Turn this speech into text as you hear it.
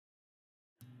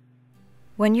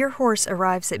When your horse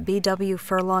arrives at B.W.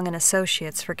 Furlong and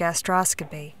Associates for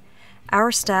gastroscopy,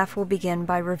 our staff will begin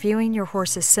by reviewing your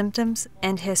horse's symptoms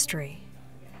and history.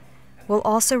 We'll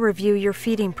also review your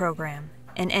feeding program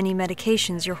and any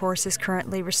medications your horse is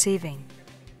currently receiving.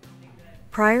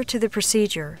 Prior to the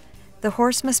procedure, the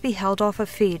horse must be held off of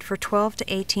feed for 12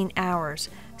 to 18 hours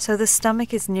so the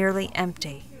stomach is nearly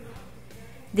empty.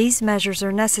 These measures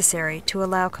are necessary to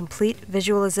allow complete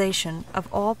visualization of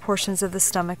all portions of the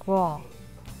stomach wall.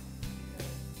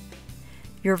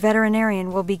 Your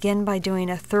veterinarian will begin by doing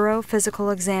a thorough physical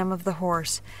exam of the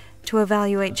horse to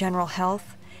evaluate general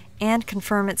health and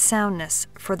confirm its soundness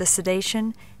for the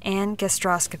sedation and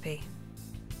gastroscopy.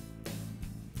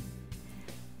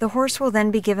 The horse will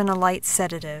then be given a light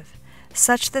sedative,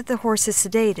 such that the horse is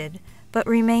sedated but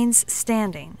remains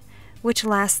standing, which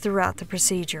lasts throughout the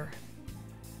procedure.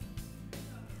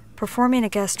 Performing a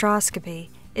gastroscopy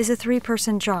is a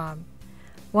three-person job.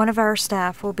 One of our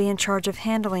staff will be in charge of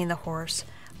handling the horse,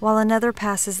 while another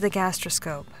passes the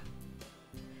gastroscope.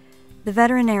 The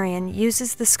veterinarian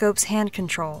uses the scope's hand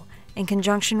control in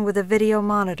conjunction with a video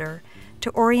monitor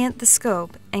to orient the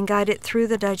scope and guide it through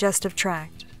the digestive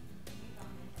tract.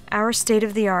 Our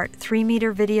state-of-the-art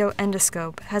 3-meter video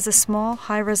endoscope has a small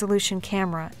high-resolution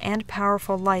camera and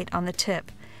powerful light on the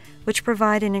tip, which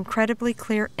provide an incredibly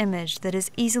clear image that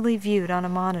is easily viewed on a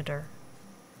monitor.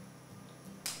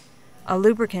 A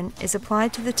lubricant is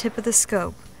applied to the tip of the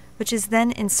scope, which is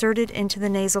then inserted into the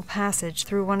nasal passage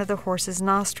through one of the horse's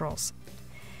nostrils.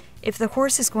 If the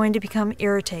horse is going to become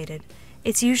irritated,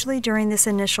 it's usually during this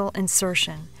initial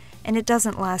insertion, and it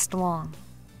doesn't last long.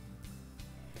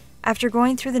 After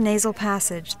going through the nasal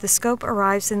passage, the scope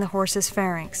arrives in the horse's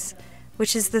pharynx,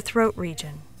 which is the throat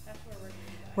region.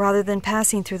 Rather than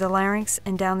passing through the larynx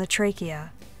and down the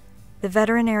trachea, the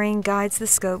veterinarian guides the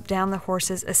scope down the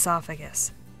horse's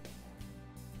esophagus.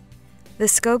 The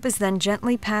scope is then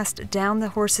gently passed down the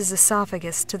horse's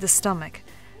esophagus to the stomach,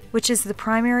 which is the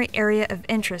primary area of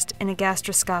interest in a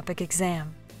gastroscopic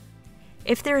exam.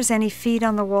 If there is any feed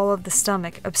on the wall of the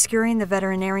stomach obscuring the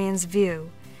veterinarian's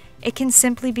view, it can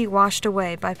simply be washed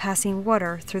away by passing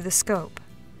water through the scope.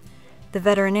 The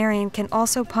veterinarian can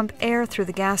also pump air through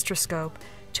the gastroscope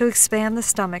to expand the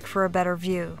stomach for a better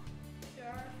view.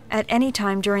 At any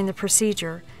time during the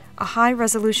procedure, a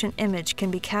high-resolution image can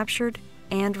be captured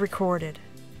and recorded.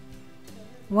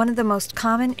 One of the most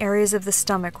common areas of the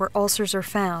stomach where ulcers are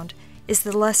found is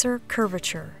the lesser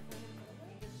curvature.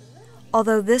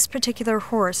 Although this particular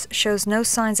horse shows no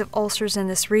signs of ulcers in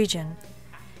this region,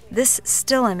 this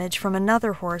still image from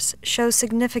another horse shows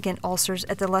significant ulcers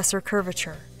at the lesser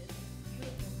curvature.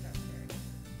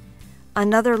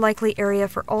 Another likely area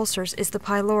for ulcers is the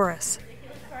pylorus,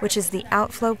 which is the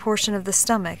outflow portion of the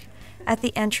stomach at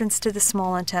the entrance to the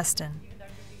small intestine.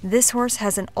 This horse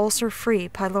has an ulcer-free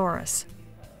pylorus.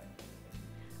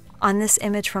 On this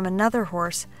image from another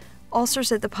horse,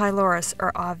 ulcers at the pylorus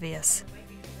are obvious.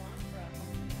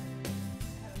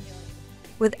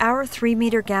 With our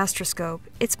 3-meter gastroscope,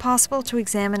 it's possible to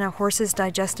examine a horse's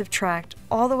digestive tract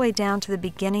all the way down to the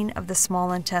beginning of the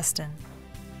small intestine.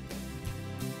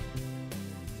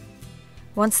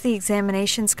 Once the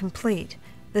examination's complete,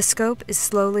 the scope is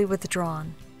slowly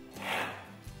withdrawn.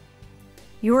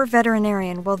 Your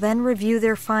veterinarian will then review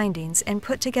their findings and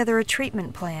put together a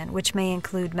treatment plan which may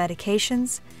include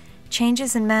medications,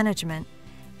 changes in management,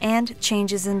 and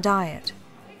changes in diet.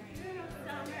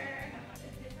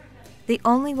 The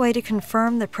only way to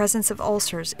confirm the presence of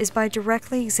ulcers is by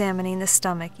directly examining the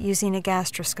stomach using a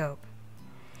gastroscope.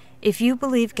 If you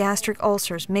believe gastric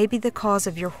ulcers may be the cause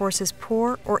of your horse's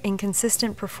poor or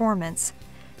inconsistent performance,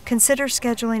 consider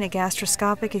scheduling a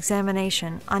gastroscopic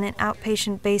examination on an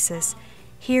outpatient basis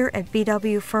here at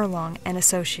B.W. Furlong and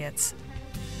Associates.